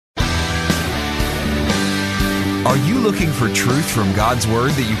Are you looking for truth from God's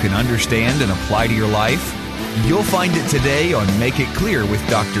Word that you can understand and apply to your life? You'll find it today on Make It Clear with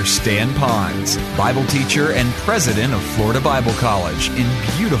Dr. Stan Ponz, Bible teacher and president of Florida Bible College in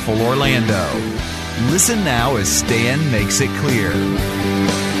beautiful Orlando. Listen now as Stan makes it clear.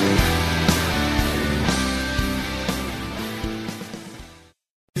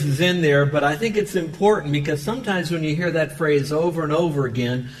 This is in there, but I think it's important because sometimes when you hear that phrase over and over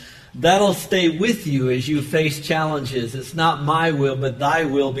again, that'll stay with you as you face challenges. It's not my will, but thy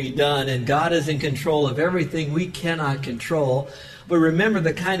will be done. And God is in control of everything we cannot control. But remember,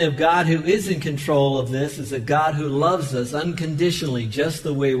 the kind of God who is in control of this is a God who loves us unconditionally, just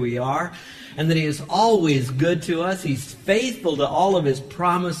the way we are. And that He is always good to us. He's faithful to all of His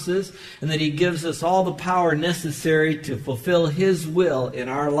promises. And that He gives us all the power necessary to fulfill His will in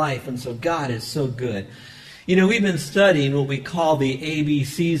our life. And so God is so good. You know, we've been studying what we call the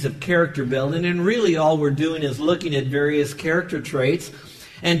ABCs of character building, and really all we're doing is looking at various character traits.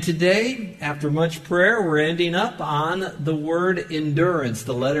 And today, after much prayer, we're ending up on the word endurance,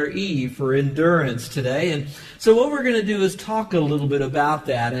 the letter E for endurance today. And so what we're going to do is talk a little bit about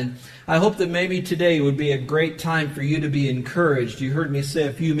that. And I hope that maybe today would be a great time for you to be encouraged. You heard me say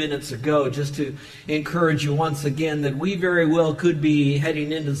a few minutes ago, just to encourage you once again, that we very well could be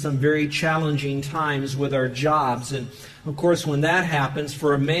heading into some very challenging times with our jobs. And of course, when that happens,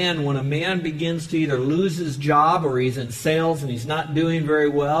 for a man, when a man begins to either lose his job or he's in sales and he's not doing very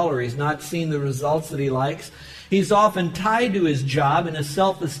well or he's not seeing the results that he likes, he's often tied to his job and his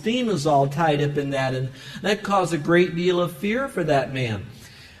self-esteem is all tied up in that. And that causes a great deal of fear for that man,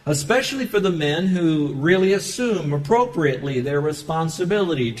 especially for the men who really assume appropriately their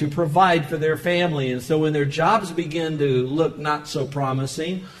responsibility to provide for their family. And so when their jobs begin to look not so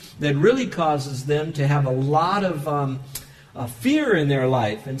promising, that really causes them to have a lot of fear in their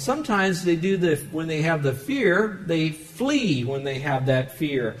life. And sometimes they do when they have the fear, they flee when they have that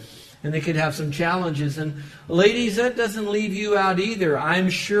fear. And they could have some challenges. And ladies, that doesn't leave you out either. I'm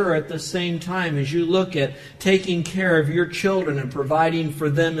sure at the same time as you look at taking care of your children and providing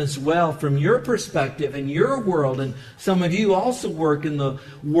for them as well from your perspective and your world, and some of you also work in the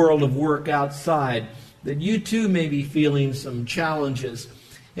world of work outside, that you too may be feeling some challenges.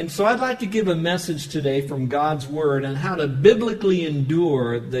 And so I'd like to give a message today from God's Word on how to biblically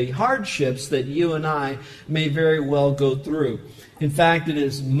endure the hardships that you and I may very well go through. In fact, it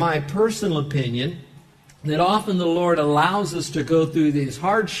is my personal opinion that often the Lord allows us to go through these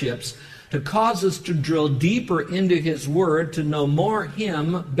hardships to cause us to drill deeper into His Word, to know more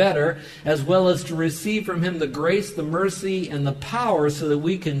Him better, as well as to receive from Him the grace, the mercy, and the power so that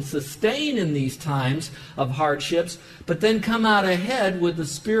we can sustain in these times of hardships, but then come out ahead with the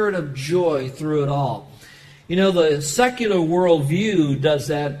spirit of joy through it all. You know, the secular worldview does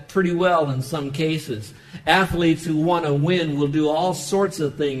that pretty well in some cases. Athletes who want to win will do all sorts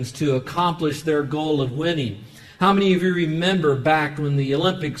of things to accomplish their goal of winning. How many of you remember back when the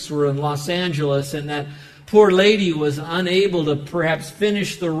Olympics were in Los Angeles and that poor lady was unable to perhaps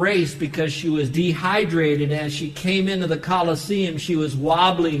finish the race because she was dehydrated? As she came into the Coliseum, she was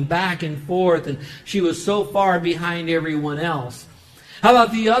wobbling back and forth and she was so far behind everyone else. How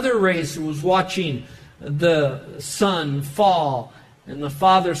about the other race who was watching the son fall? And the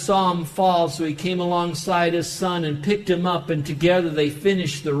father saw him fall, so he came alongside his son and picked him up, and together they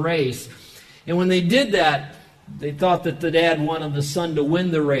finished the race. And when they did that, they thought that the dad wanted the son to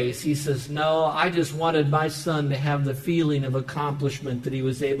win the race. He says, no, I just wanted my son to have the feeling of accomplishment that he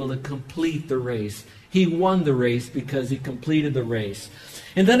was able to complete the race. He won the race because he completed the race.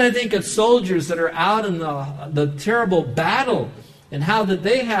 And then I think of soldiers that are out in the terrible battle and how that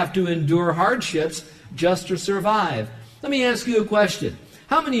they have to endure hardships just to survive. Let me ask you a question.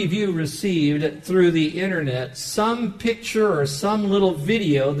 How many of you received through the internet some picture or some little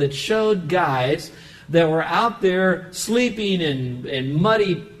video that showed guys that were out there sleeping in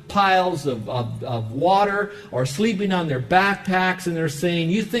muddy piles of water or sleeping on their backpacks, and they're saying,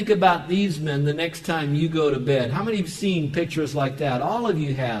 you think about these men the next time you go to bed? How many have seen pictures like that? All of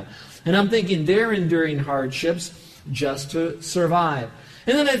you have. And I'm thinking they're enduring hardships just to survive.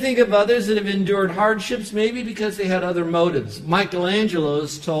 And then I think of others that have endured hardships maybe because they had other motives. Michelangelo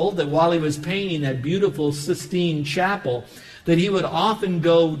is told that while he was painting that beautiful Sistine Chapel, that he would often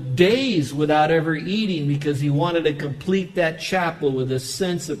go days without ever eating because he wanted to complete that chapel with a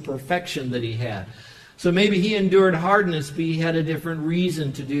sense of perfection that he had. So maybe he endured hardness, but he had a different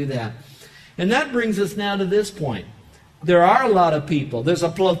reason to do that. And that brings us now to this point. There are a lot of people. There's a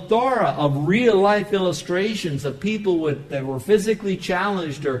plethora of real-life illustrations of people that were physically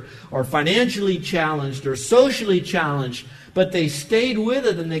challenged or financially challenged or socially challenged, But they stayed with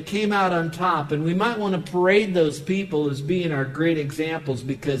it and they came out on top. And we might want to parade those people as being our great examples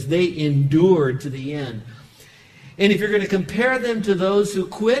because they endured to the end. And if you're going to compare them to those who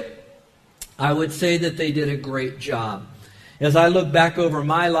quit, I would say that they did a great job. As I look back over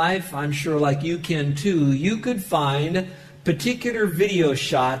my life, I'm sure like you can too, you could find particular video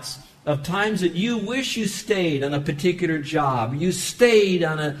shots of times that you wish you stayed on a particular job. You stayed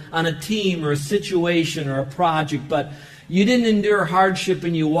on a team or a situation or a project, but you didn't endure hardship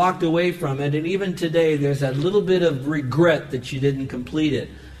and you walked away from it. And even today, there's that little bit of regret that you didn't complete it.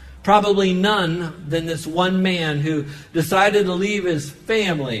 Probably none than this one man who decided to leave his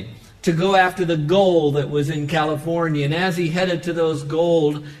family to go after the gold that was in California. And as he headed to those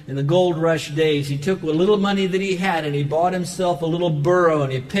gold, in the gold rush days, he took what little money that he had and he bought himself a little burro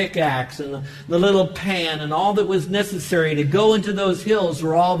and a pickaxe and the little pan and all that was necessary to go into those hills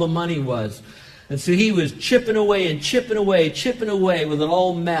where all the money was. And so he was chipping away and chipping away with an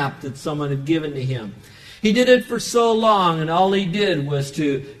old map that someone had given to him. He did it for so long, and all he did was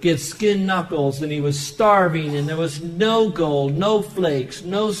to get skin knuckles, and he was starving, and there was no gold, no flakes,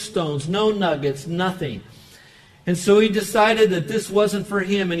 no stones, no nuggets, nothing. And so he decided that this wasn't for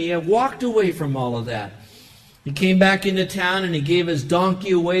him, and he had walked away from all of that. He came back into town, and he gave his donkey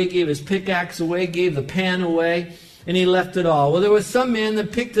away, gave his pickaxe away, gave the pan away, and he left it all. Well, there was some man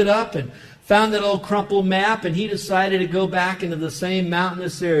that picked it up and found that old crumpled map, and he decided to go back into the same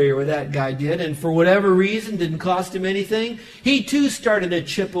mountainous area where that guy did, and for whatever reason, didn't cost him anything, he too started to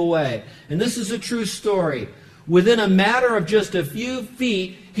chip away. And this is a true story. Within a matter of just a few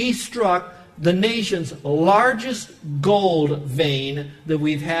feet, he struck the nation's largest gold vein that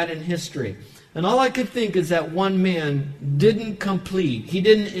we've had in history. And all I could think is that one man didn't complete, he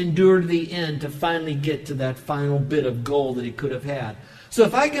didn't endure to the end to finally get to that final bit of gold that he could have had. So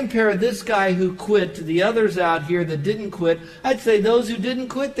if I compare this guy who quit to the others out here that didn't quit, I'd say those who didn't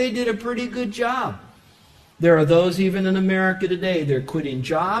quit, they did a pretty good job. There are those even in America today, they're quitting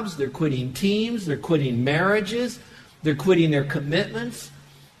jobs, they're quitting teams, they're quitting marriages, they're quitting their commitments,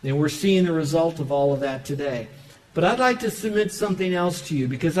 and we're seeing the result of all of that today. But I'd like to submit something else to you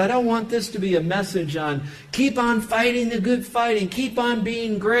because I don't want this to be a message on keep on fighting the good fight and keep on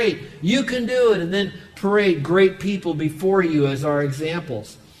being great. You can do it, and then parade great people before you as our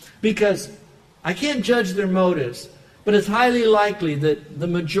examples. Because I can't judge their motives, but it's highly likely that the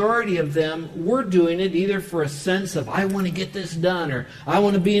majority of them were doing it either for a sense of I want to get this done, or I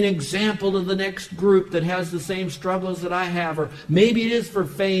want to be an example to the next group that has the same struggles that I have, or maybe it is for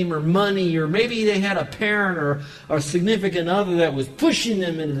fame or money, or maybe they had a parent or a significant other that was pushing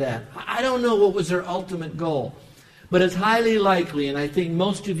them into that. I don't know what was their ultimate goal. But it's highly likely, and I think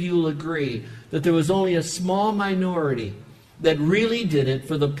most of you will agree, that there was only a small minority that really did it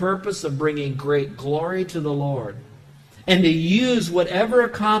for the purpose of bringing great glory to the Lord. And to use whatever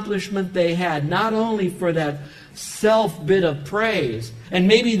accomplishment they had, not only for that self bit of praise, and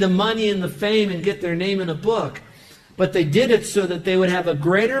maybe the money and the fame and get their name in a book, but they did it so that they would have a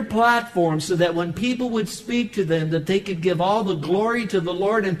greater platform, so that when people would speak to them, that they could give all the glory to the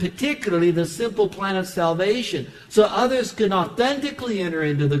Lord, and particularly the simple plan of salvation, so others can authentically enter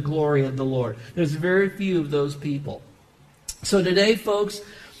into the glory of the Lord. There's very few of those people. So today, folks,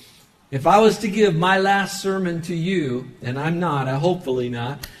 if I was to give my last sermon to you, and I'm not, hopefully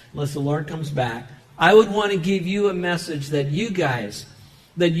not, unless the Lord comes back, I would want to give you a message that you guys,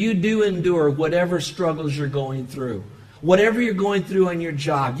 that you do endure whatever struggles you're going through. Whatever you're going through on your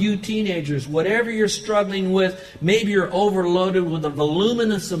job, you teenagers, whatever you're struggling with, maybe you're overloaded with a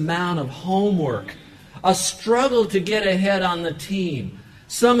voluminous amount of homework, a struggle to get ahead on the team.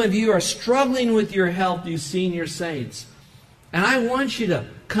 Some of you are struggling with your health, you senior saints. And I want you to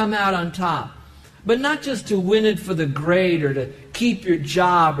come out on top. But not just to win it for the grade or to keep your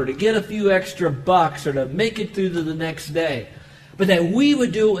job or to get a few extra bucks or to make it through to the next day. But that we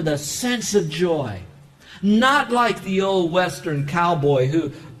would do it with a sense of joy. Not like the old Western cowboy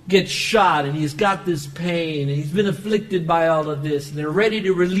who gets shot and he's got this pain and he's been afflicted by all of this and they're ready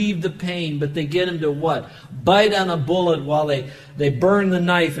to relieve the pain, but they get him to what? Bite on a bullet while they burn the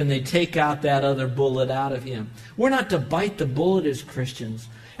knife and they take out that other bullet out of him. We're not to bite the bullet as Christians.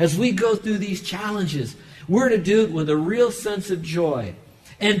 As we go through these challenges, we're to do it with a real sense of joy.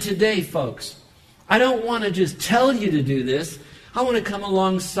 And today, folks, I don't want to just tell you to do this. I want to come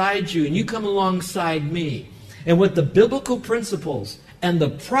alongside you and you come alongside me. And with the biblical principles and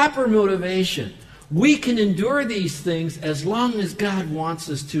the proper motivation, we can endure these things as long as God wants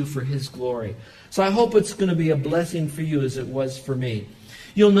us to for His glory. So I hope it's going to be a blessing for you as it was for me.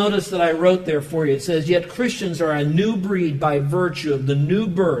 You'll notice that I wrote there for you. It says, yet Christians are a new breed by virtue of the new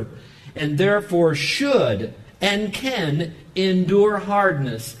birth, and therefore should and can endure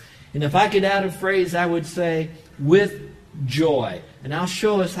hardness. And if I could add a phrase, I would say, with joy. And I'll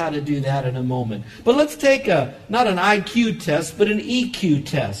show us how to do that in a moment. But let's take not an IQ test, but an EQ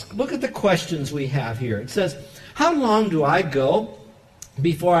test. Look at the questions we have here. It says, how long do I go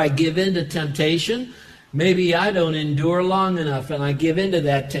before I give in to temptation? Maybe I don't endure long enough and I give in to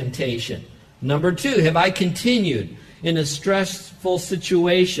that temptation. Number 2, have I continued in a stressful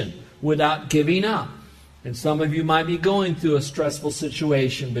situation without giving up? And some of you might be going through a stressful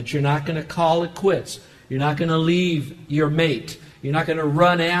situation, but you're not going to call it quits. You're not going to leave your mate. You're not going to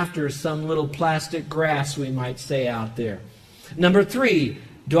run after some little plastic grass, we might say, out there. Number 3,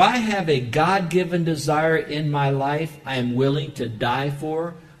 do I have a God-given desire in my life I am willing to die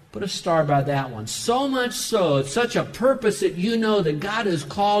for? Put a star by that one. So much so, it's such a purpose that you know that God has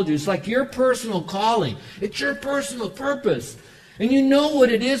called you. It's like your personal calling. It's your personal purpose. And you know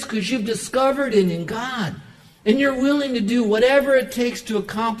what it is because you've discovered it in God. And you're willing to do whatever it takes to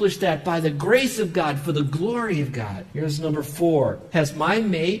accomplish that by the grace of God, for the glory of God. Here's number 4. Has my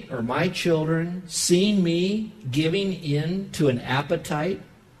mate or my children seen me giving in to an appetite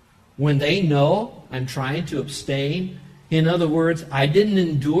when they know I'm trying to abstain? In other words, I didn't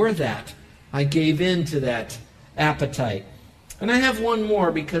endure that. I gave in to that appetite. And I have one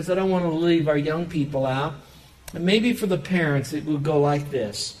more because I don't want to leave our young people out. And maybe for the parents it would go like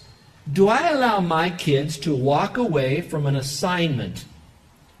this. Do I allow my kids to walk away from an assignment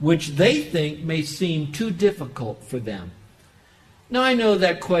which they think may seem too difficult for them? Now, I know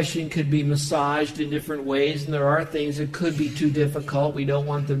that question could be massaged in different ways, and there are things that could be too difficult. We don't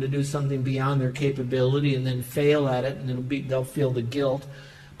want them to do something beyond their capability and then fail at it, and they'll feel the guilt.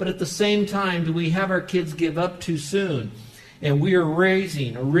 But at the same time, do we have our kids give up too soon? And we are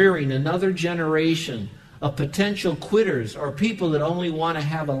rearing another generation of potential quitters or people that only want to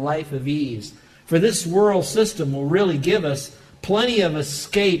have a life of ease. For this world system will really give us plenty of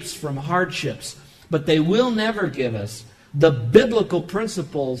escapes from hardships, but they will never give us the biblical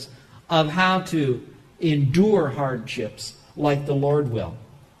principles of how to endure hardships like the Lord will.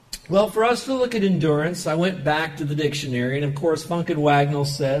 Well, for us to look at endurance, I went back to the dictionary, and of course Funk and Wagnall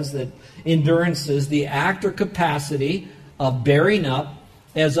says that endurance is the act or capacity of bearing up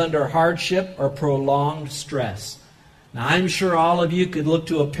as under hardship or prolonged stress. Now, I'm sure all of you could look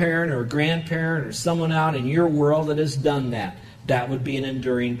to a parent or a grandparent or someone out in your world that has done that. That would be an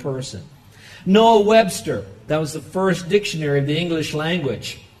enduring person. Noah Webster, that was the first dictionary of the English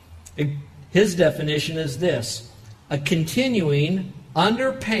language. His definition is this: a continuing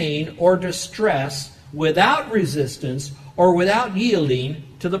under pain or distress without resistance or without yielding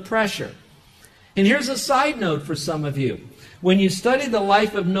to the pressure. And here's a side note for some of you. When you study the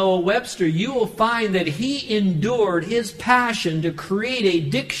life of Noah Webster, you will find that he endured his passion to create a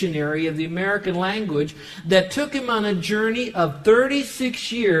dictionary of the American language that took him on a journey of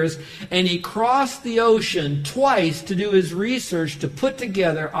 36 years, and he crossed the ocean twice to do his research to put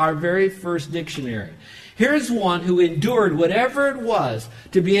together our very first dictionary. Here's one who endured whatever it was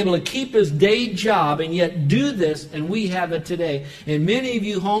to be able to keep his day job and yet do this, and we have it today. And many of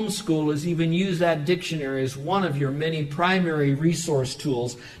you homeschoolers even use that dictionary as one of your many primary resource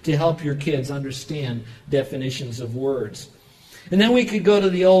tools to help your kids understand definitions of words. And then we could go to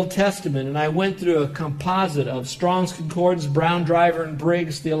the Old Testament, and I went through a composite of Strong's Concordance, Brown, Driver, and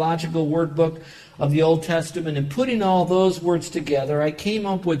Briggs Theological Word Book of the Old Testament, and putting all those words together, I came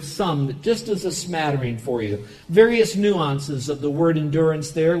up with some, just as a smattering for you. Various nuances of the word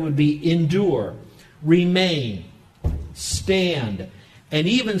endurance there would be endure, remain, stand, and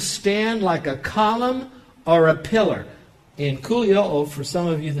even stand like a column or a pillar. In Kuli'o'o, for some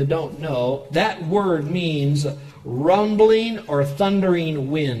of you that don't know, that word means rumbling or thundering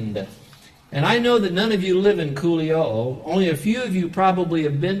wind. And I know that none of you live in Kuli'o'o. Only a few of you probably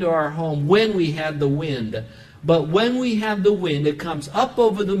have been to our home when we had the wind. But when we have the wind, it comes up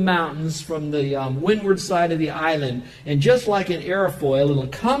over the mountains from the windward side of the island. And just like an airfoil, it'll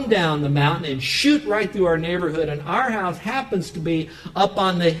come down the mountain and shoot right through our neighborhood. And our house happens to be up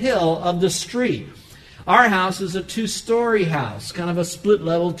on the hill of the street. Our house is a 2-story house, kind of a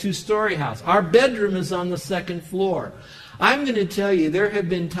split-level 2-story house. Our bedroom is on the 2nd floor. I'm going to tell you, there have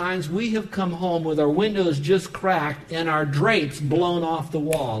been times we have come home with our windows just cracked and our drapes blown off the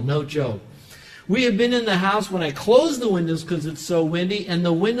wall. No joke. We have been in the house when I close the windows because it's so windy, and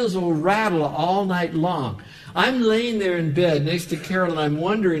the windows will rattle all night long. I'm laying there in bed next to Carol, and I'm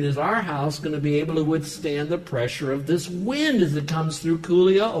wondering, is our house going to be able to withstand the pressure of this wind as it comes through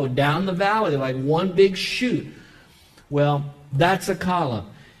Kuli'o'o, down the valley, like one big chute? Well, that's a column.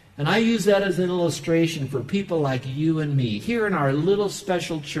 And I use that as an illustration for people like you and me here in our little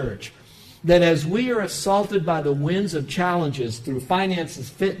special church. that as we are assaulted by the winds of challenges through finances,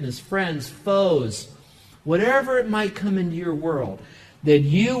 fitness, friends, foes, whatever it might come into your world, that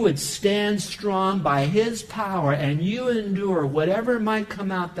you would stand strong by His power and you endure whatever might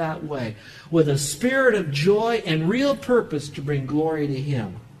come out that way with a spirit of joy and real purpose to bring glory to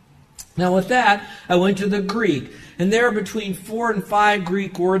Him. Now with that, I went to the Greek. And there are between 4 and 5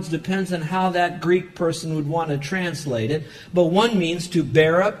 Greek words, depends on how that Greek person would want to translate it. But one means to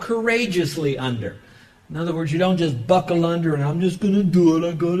bear up courageously under. In other words, you don't just buckle under and I'm just going to do it,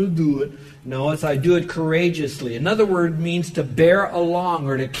 I got to do it. No, it's I do it courageously. Another word means to bear along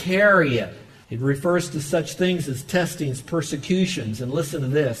or to carry it. It refers to such things as testings, persecutions, and listen to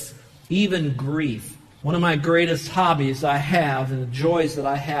this, even grief. One of my greatest hobbies I have and the joys that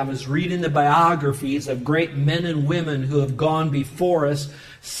I have is reading the biographies of great men and women who have gone before us,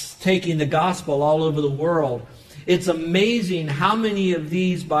 taking the gospel all over the world. It's amazing how many of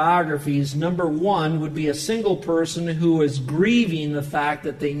these biographies, number one, would be a single person who is grieving the fact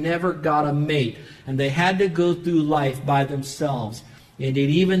that they never got a mate and they had to go through life by themselves. And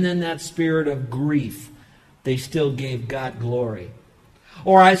even in that spirit of grief, they still gave God glory.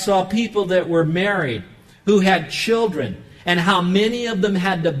 Or I saw people that were married who had children, and how many of them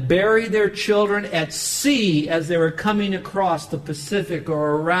had to bury their children at sea as they were coming across the Pacific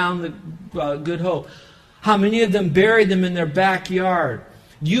or around the Good Hope. How many of them buried them in their backyard.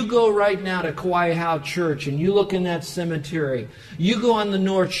 You go right now to Kauai Hau Church and you look in that cemetery. You go on the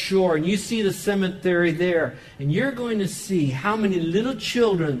North Shore and you see the cemetery there, and you're going to see how many little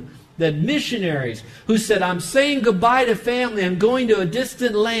children, that missionaries who said, I'm saying goodbye to family, I'm going to a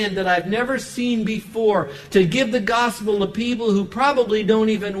distant land that I've never seen before to give the gospel to people who probably don't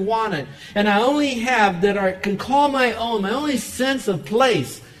even want it. And I only have that I can call my own, my only sense of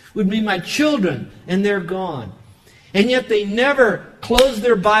place would be my children, and they're gone. And yet they never closed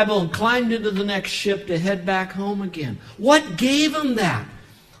their Bible and climbed into the next ship to head back home again. What gave them that?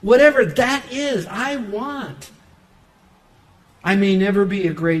 Whatever that is, I want. I may never be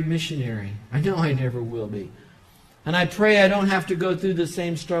a great missionary. I know I never will be. And I pray I don't have to go through the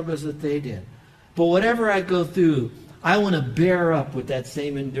same struggles that they did. But whatever I go through, I want to bear up with that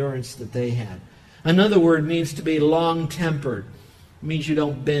same endurance that they had. Another word means to be long-tempered. It means you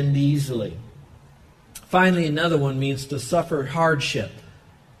don't bend easily. Finally, another one means to suffer hardship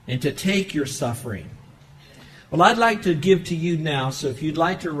and to take your suffering. Well, I'd like to give to you now, so if you'd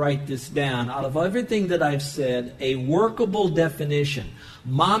like to write this down, out of everything that I've said, a workable definition.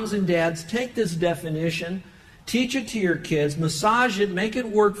 Moms and dads, take this definition, teach it to your kids, massage it, make it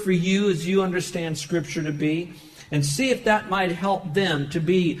work for you as you understand Scripture to be, and see if that might help them to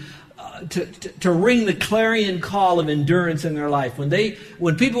be to ring the clarion call of endurance in their life.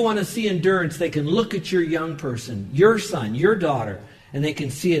 When people want to see endurance, they can look at your young person, your son, your daughter, and they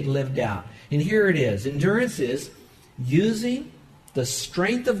can see it lived out. And here it is. Endurance is using the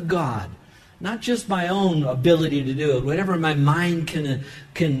strength of God, not just my own ability to do it. Whatever my mind can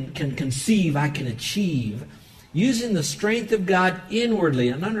conceive, I can achieve. Using the strength of God inwardly,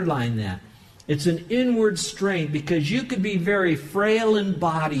 and underline that. It's an inward strength, because you could be very frail in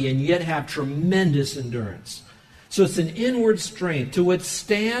body and yet have tremendous endurance. So it's an inward strength to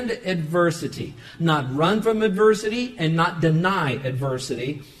withstand adversity, not run from adversity and not deny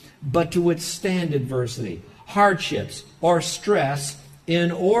adversity, but to withstand adversity, hardships, or stress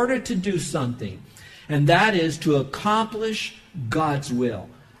in order to do something. And that is to accomplish God's will.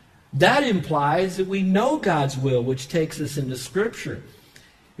 That implies that we know God's will, which takes us into Scripture.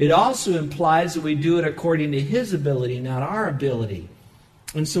 It also implies that we do it according to His ability, not our ability.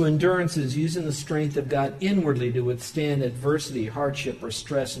 And so endurance is using the strength of God inwardly to withstand adversity, hardship, or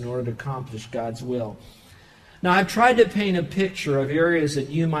stress in order to accomplish God's will. Now, I've tried to paint a picture of areas that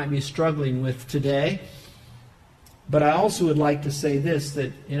you might be struggling with today. But I also would like to say this,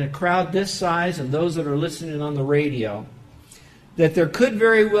 that in a crowd this size and those that are listening on the radio, that there could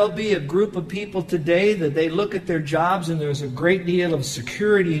very well be a group of people today that they look at their jobs and there's a great deal of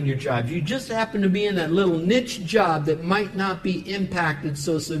security in your job. You just happen to be in that little niche job that might not be impacted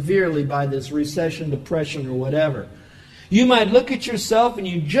so severely by this recession, depression, or whatever. You might look at yourself and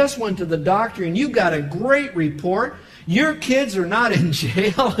you just went to the doctor and you got a great report. Your kids are not in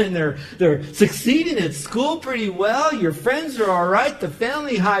jail and they're succeeding at school pretty well. Your friends are all right. The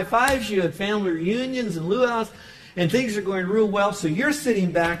family high-fives you at family reunions and luau's. And things are going real well, so you're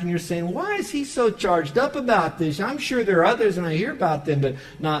sitting back and you're saying, why is he so charged up about this? I'm sure there are others and I hear about them, but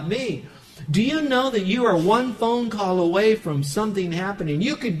not me. Do you know that you are one phone call away from something happening?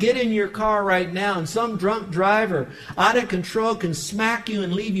 You could get in your car right now and some drunk driver out of control can smack you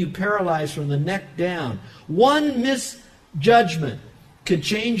and leave you paralyzed from the neck down. One misjudgment could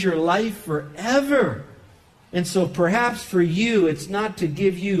change your life forever. And so perhaps for you, it's not to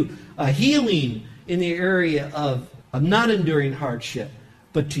give you a healing in the area of not enduring hardship.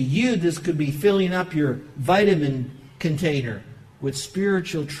 But to you, this could be filling up your vitamin container with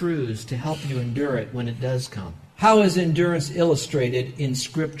spiritual truths to help you endure it when it does come. How is endurance illustrated in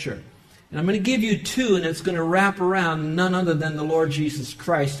Scripture? And I'm going to give you two, and it's going to wrap around none other than the Lord Jesus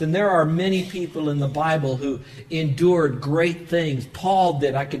Christ. And there are many people in the Bible who endured great things. Paul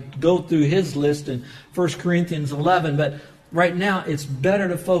did. I could go through his list in 1 Corinthians 11, but right now it's better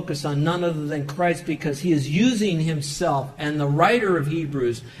to focus on none other than Christ because he is using himself and the writer of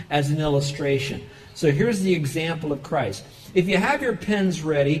Hebrews as an illustration. So here's the example of Christ. If you have your pens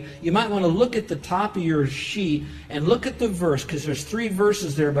ready, you might want to look at the top of your sheet and look at the verse, because there's 3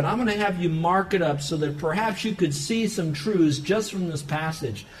 verses there, but I'm going to have you mark it up so that perhaps you could see some truths just from this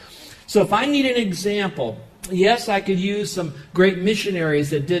passage. So if I need an example, yes, I could use some great missionaries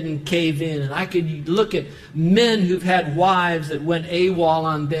that didn't cave in, and I could look at men who've had wives that went AWOL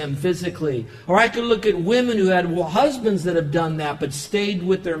on them physically, or I could look at women who had husbands that have done that but stayed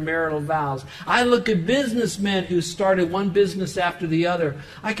with their marital vows. I look at businessmen who started one business after the other.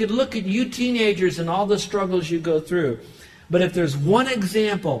 I could look at you teenagers and all the struggles you go through. But if there's one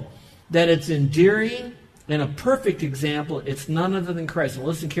example that it's endearing and a perfect example, it's none other than Christ. And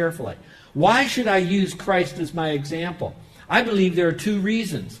listen carefully. Why should I use Christ as my example? I believe there are 2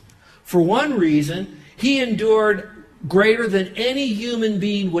 reasons. For one reason, he endured greater than any human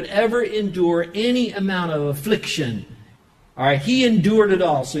being would ever endure any amount of affliction. All right, he endured it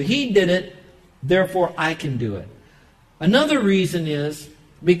all. So he did it, therefore I can do it. Another reason is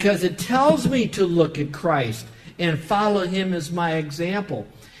because it tells me to look at Christ and follow him as my example.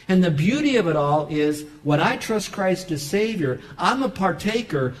 And the beauty of it all is, when I trust Christ as Savior, I'm a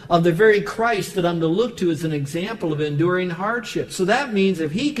partaker of the very Christ that I'm to look to as an example of enduring hardship. So that means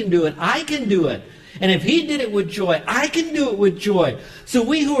if he can do it, I can do it. And if he did it with joy, I can do it with joy. So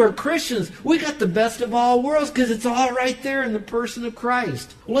we who are Christians, we got the best of all worlds because it's all right there in the person of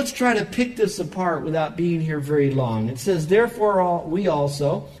Christ. Well, let's try to pick this apart without being here very long. It says, therefore we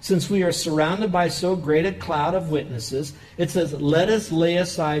also, since we are surrounded by so great a cloud of witnesses, it says, let us lay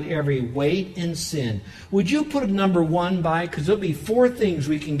aside every weight and sin. Would you put a number 1 by? Because there'll be 4 things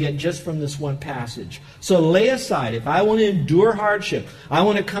we can get just from this one passage. So lay aside. If I want to endure hardship, I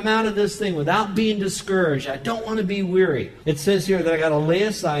want to come out of this thing without being discouraged. I don't want to be weary. It says here that I got to lay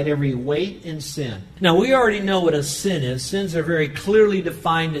aside every weight and sin. Now, we already know what a sin is. Sins are very clearly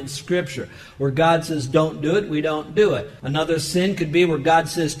defined in Scripture. Where God says don't do it, we don't do it. Another sin could be where God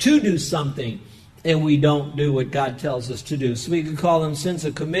says to do something, and we don't do what God tells us to do. So we could call them sins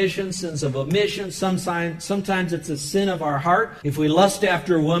of commission, sins of omission. Sometimes it's a sin of our heart. If we lust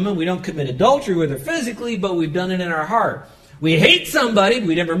after a woman, we don't commit adultery with her physically, but we've done it in our heart. We hate somebody,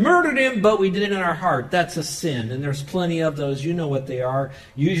 we never murdered him, but we did it in our heart. That's a sin, and there's plenty of those. You know what they are.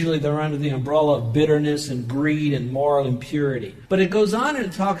 Usually they're under the umbrella of bitterness and greed and moral impurity. But it goes on and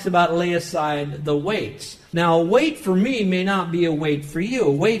it talks about lay aside the weights. Now, a weight for me may not be a weight for you.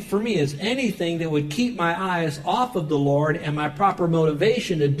 A weight for me is anything that would keep my eyes off of the Lord and my proper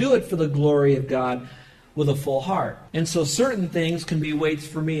motivation to do it for the glory of God with a full heart. And so certain things can be weights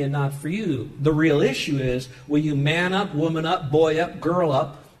for me and not for you. The real issue is, will you man up, woman up, boy up, girl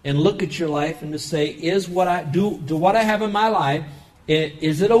up, and look at your life and to say, is what I do what I have in my life,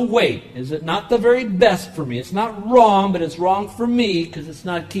 is it a weight? Is it not the very best for me? It's not wrong, but it's wrong for me because it's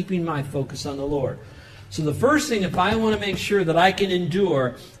not keeping my focus on the Lord. So the first thing, if I want to make sure that I can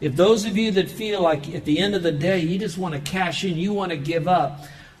endure, if those of you that feel like at the end of the day you just want to cash in, you want to give up,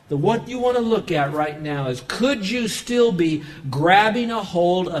 what you want to look at right now is, could you still be grabbing a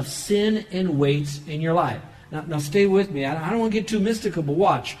hold of sin and weights in your life? Now stay with me. I don't want to get too mystical, but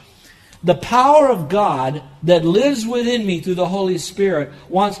watch. The power of God that lives within me through the Holy Spirit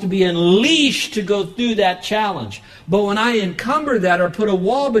wants to be unleashed to go through that challenge. But when I encumber that or put a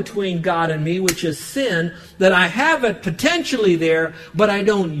wall between God and me, which is sin, that I have it potentially there, but I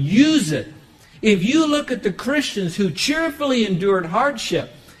don't use it. If you look at the Christians who cheerfully endured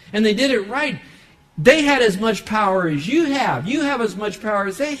hardship, and they did it right, they had as much power as you have. You have as much power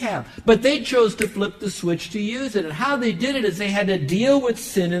as they have. But they chose to flip the switch to use it. And how they did it is they had to deal with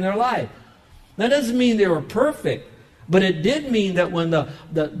sin in their life. That doesn't mean they were perfect. But it did mean that when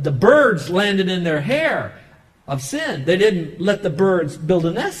the birds landed in their hair of sin, they didn't let the birds build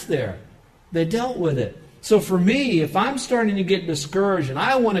a nest there. They dealt with it. So for me, if I'm starting to get discouraged and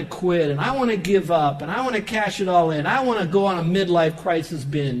I want to quit and I want to give up and I want to cash it all in, I want to go on a midlife crisis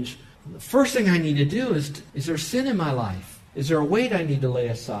binge, the first thing I need to do is there sin in my life? Is there a weight I need to lay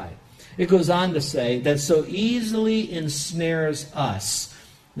aside? It goes on to say, that so easily ensnares us.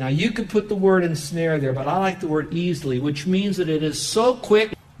 Now, you could put the word ensnare there, but I like the word easily, which means that it is so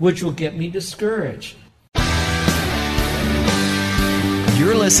quick, which will get me discouraged.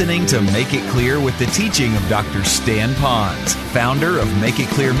 You're listening to Make It Clear with the teaching of Dr. Stan Ponz, founder of Make It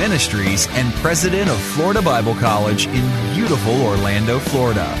Clear Ministries and president of Florida Bible College in beautiful Orlando,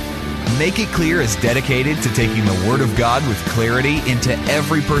 Florida. Make It Clear is dedicated to taking the Word of God with clarity into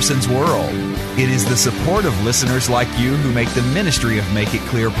every person's world. It is the support of listeners like you who make the ministry of Make It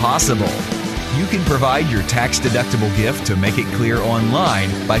Clear possible. You can provide your tax-deductible gift to Make It Clear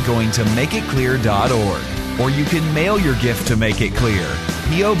online by going to makeitclear.org. Or you can mail your gift to Make It Clear,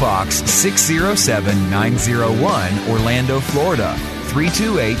 P.O. Box 607901, Orlando, Florida,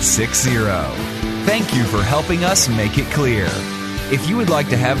 32860. Thank you for helping us make it clear. If you would like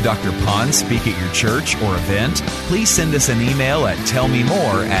to have Dr. Ponz speak at your church or event, please send us an email at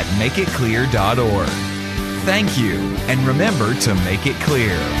tellmemore@makeitclear.org. Thank you, and remember to make it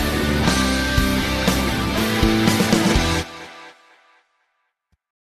clear.